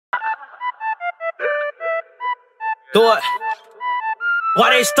Do it. Why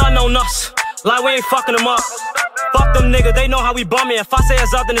they stuntin' on us? Like we ain't fucking them up. Fuck them niggas, they know how we bumming. If I say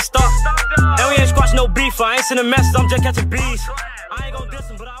it's up, then it's stuck. And we ain't squashing no beef. I ain't sending messages, I'm just catching bees. I ain't gon' diss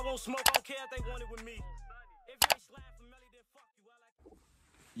them, but I won't smoke. I don't care if they want it with me.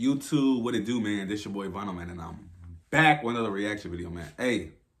 YouTube, what it do, man? This your boy Vonno, man, and I'm back with another reaction video, man.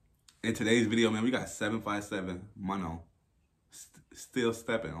 Hey, in today's video, man, we got 757 Munno still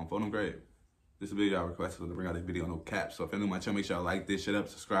stepping on Phone Grave. This is a video y'all requested to bring out this video, no cap. So if you're new to my channel, make sure y'all like this shit up,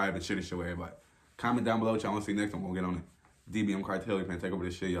 subscribe, and share this shit with everybody. Comment down below what y'all want to see next. I'm gonna get on it. DBM cartel, we finna take over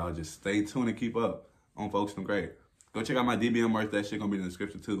this shit, y'all. Just stay tuned and keep up on Folks from Grave. Go check out my DBM merch. That shit gonna be in the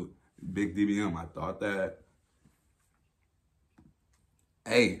description too. Big DBM. I thought that.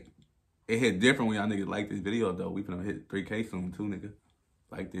 Hey, it hit different when y'all niggas like this video though. We finna hit 3K soon too, nigga.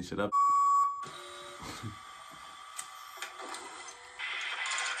 Like this shit up.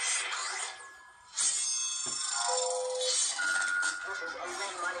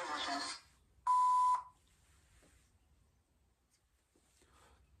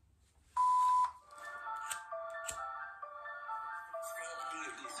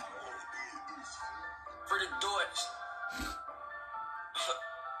 For the Deutsch.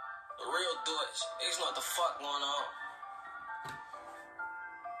 The real Deutsch. Niggas know what the fuck going on.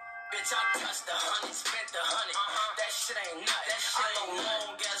 Bitch, I touched the 100, spent the 100. That shit ain't nothing. That shit ain't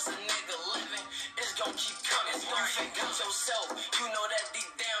long as a nigga living. It's gon' keep coming. You figure out yourself. You know that deep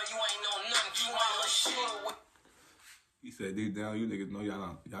down you ain't on nothing. You ain't no shit. He said deep down you niggas know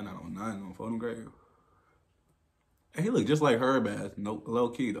y'all not on nothing on Phone Grave. And he look just like Herb ass, no low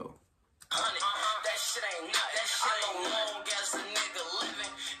key though. That shit ain't nothing. That shit ain't long as a nigga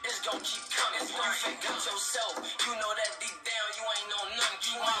living. It's gon' keep coming. You figure out yourself. You know that deep down you ain't on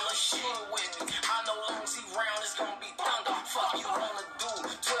nothing. You ain't no shit with me. I know long as he round it's gonna be thunder. Fuck you wanna do?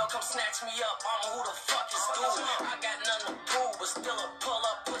 12 come snatch me up. I'm who the fuck is dude. I got nothing to prove, but still a pull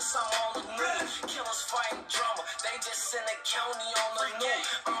up, put something on the news. Killers fighting drama. They just in the county on the news.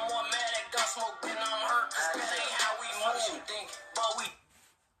 I'm more mad at gun smoke than I'm hurt. Cause that ain't how we move. But we.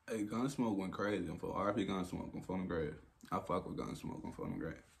 Hey, Gunsmoke went crazy on phone. RP Gunsmoke on Phone Grave. I fuck with Gunsmoke on Phone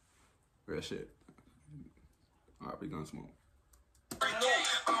Grave. Real shit. RP Gunsmoke. I'm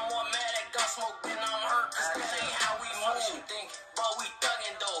more mad at Gunsmoke than I'm hurt. Cause that ain't how we move. But we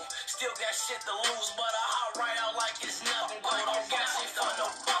thuggin' though. Still got shit to lose, but I hop right out like it's nothing. Go don't got shit for no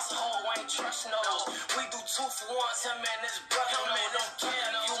boss hole. Ain't trust no. We do 2 for 1. Him and his brother. Man, don't care.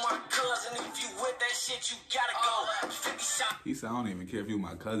 You my cousin. If you with that shit, you gotta go. 50 shots. He said, I don't even care if you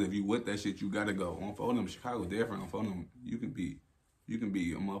my cousin. If you with that shit, you gotta go. On Phone them, Chicago different. On Phone them, you can be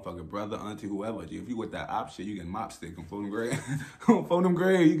a motherfucker brother, auntie, whoever. If you with that op shit, you get mop stick on Phone Grave. On Phone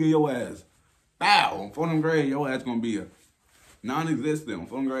Grave, you get your ass. Bow. On Phone Grave, your ass gonna be a non-existent. On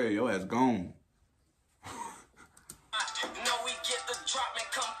Phone Grave, your ass gone. No, we get the drop and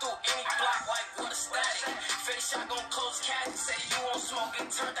come through any block like what a static. Face shot gon' close cat and say you won't smoke and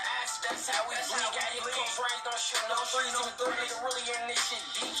turn to ash. That's how we bleed. Got hit comes range, don't shoot no threes. Even though nigga really in this shit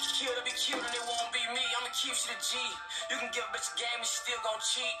deep. Kill to be cute and it won't be me. I'ma keep you the G. You can give a bitch a game and she still gon'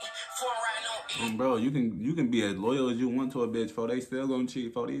 cheat. For riding on E. Bro, you can be as loyal as you want to a bitch, for they still gonna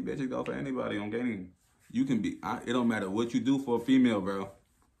cheat. For these bitches go for anybody on gaming. You can be, it don't matter what you do for a female, bro.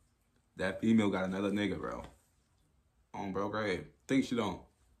 That female got another nigga, bro. On Bro Grave. Think she don't.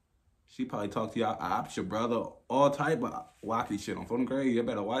 She probably talk to y'all ops, your brother, all type of wacky shit on Phone Grave. You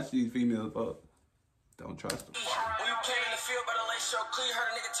better watch these females, fuck. Don't trust them. When you came in the field, better lay show clear.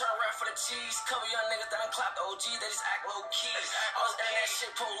 Heard a nigga turn around for the cheese. Couple young niggas that done clapped the OG, they just act low key. I was in that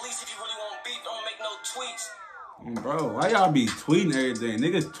shit police. If you really want beef, don't make no tweets. Bro, why y'all be tweeting everything?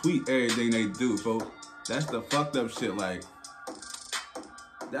 Niggas tweet everything they do, folks. That's the fucked up shit, like.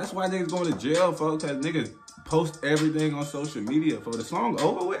 That's why niggas going to jail, folks, because niggas post everything on social media. For the song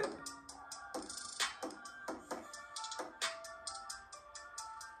over with.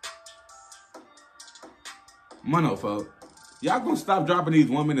 Munno, folks. Y'all gonna stop dropping these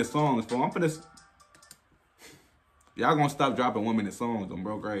 1-minute songs, folks. Y'all gonna stop dropping 1-minute songs on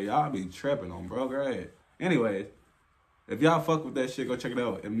Bro Grave. Y'all be tripping on Bro Grave. Anyways, if y'all fuck with that shit, go check it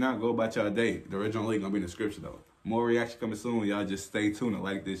out. If not, go about y'all day. The original link gonna be in the description, though. More reaction coming soon. Y'all just stay tuned and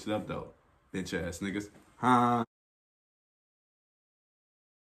like this shit up, though. Bitch ass niggas. Huh?